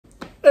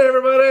Hey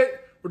everybody,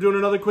 we're doing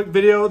another quick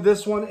video.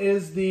 This one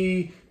is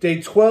the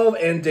day 12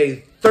 and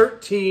day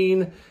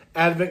 13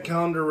 advent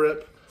calendar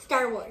rip.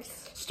 Star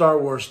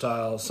Wars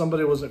style.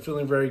 Somebody wasn't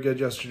feeling very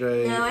good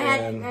yesterday. No, I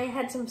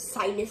had some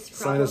sinus problems.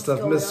 Sinus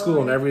stuff, missed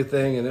school and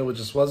everything, and it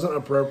just wasn't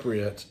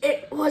appropriate.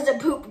 It was a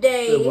poop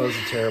day. It was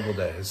a terrible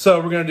day. So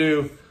we're going to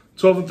do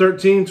 12 and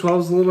 13.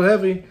 12 is a little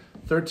heavy.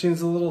 13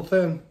 is a little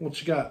thin. What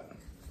you got?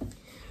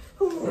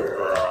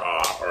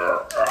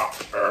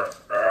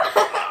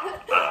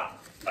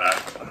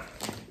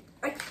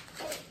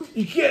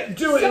 You can't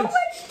do it. So much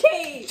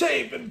tape.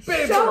 Tape and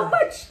paper. So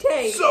much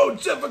tape. So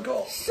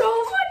difficult.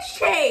 So much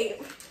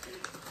tape.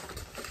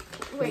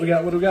 What do we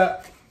got? What do we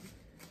got?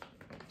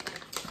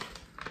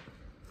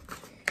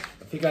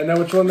 I think I know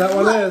which one that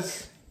one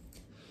is.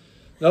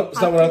 Nope,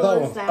 it's not what I thought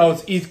it was. Oh,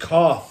 it's Eeth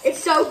Koth.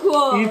 It's so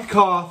cool. Eeth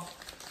Koth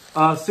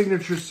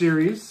signature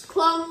series.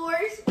 Clone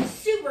Wars,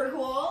 super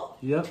cool.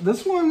 Yep,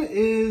 this one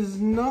is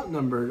not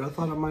numbered. I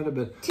thought it might have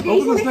been.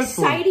 Today's an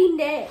exciting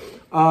day.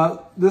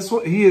 This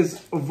one, he is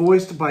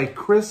voiced by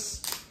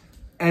Chris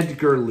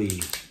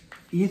Edgerly.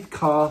 Eeth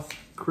Koth,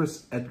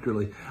 Chris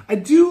Edgerly. I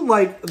do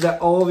like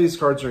that all of these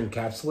cards are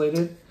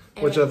encapsulated,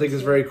 which I think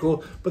is very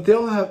cool. But they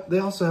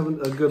also have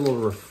a good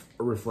little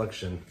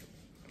reflection.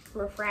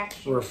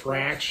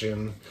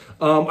 Refraction.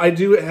 I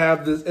do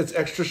have this. It's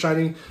extra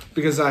shiny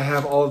because I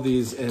have all of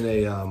these in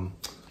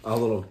a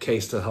little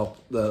case to help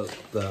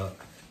the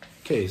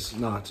case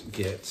not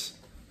get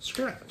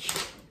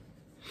scratched.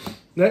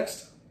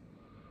 Next,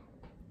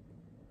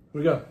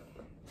 here we go.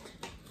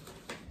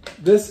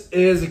 This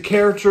is a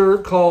character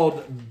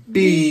called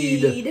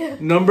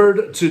Bead,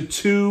 numbered to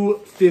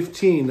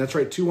 215. That's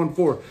right,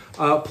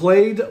 214.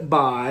 Played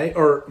by,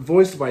 or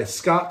voiced by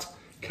Scott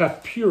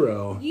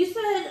Capurro. You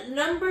said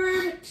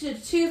numbered to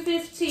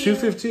 215.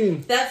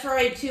 215. That's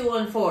right,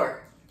 214.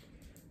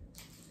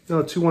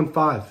 No,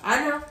 215.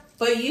 I know,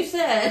 but you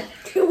said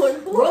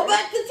 214. roll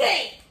back the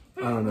tape.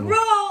 I don't know.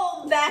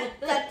 Roll back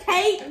the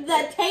tape,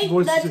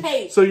 the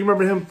tape. So you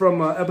remember him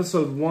from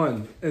episode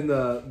 1 in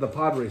the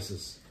pod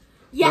races?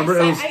 Yes,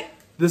 remember it was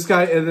this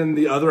guy and then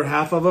the other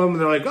half of them. And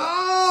they're like,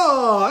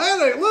 oh,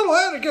 little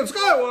Anakin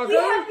Skywalker. We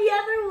have the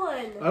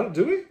other one.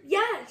 Do we?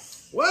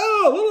 Yes. Wow,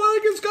 little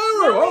Anakin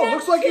Skywalker. No,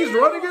 looks like he's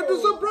running into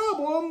some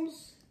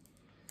problems.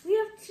 We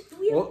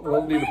have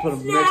We'll need to put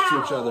them next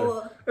to each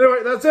other. Anyway,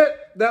 that's it.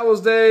 That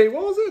was day,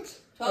 what was it?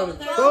 12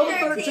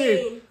 and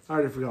 13. I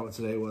already forgot what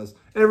today was.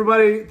 Hey,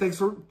 everybody, thanks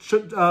for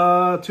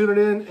tuning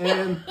in.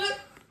 And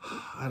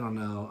I don't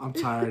know. I'm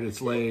tired. It's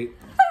late.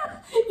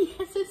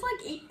 Yes, it's like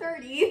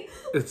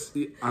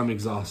 8:30. I'm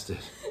exhausted.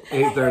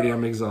 8:30,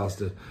 I'm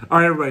exhausted. All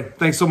right, everybody.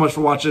 Thanks so much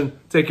for watching.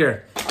 Take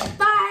care.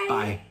 Bye.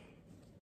 Bye.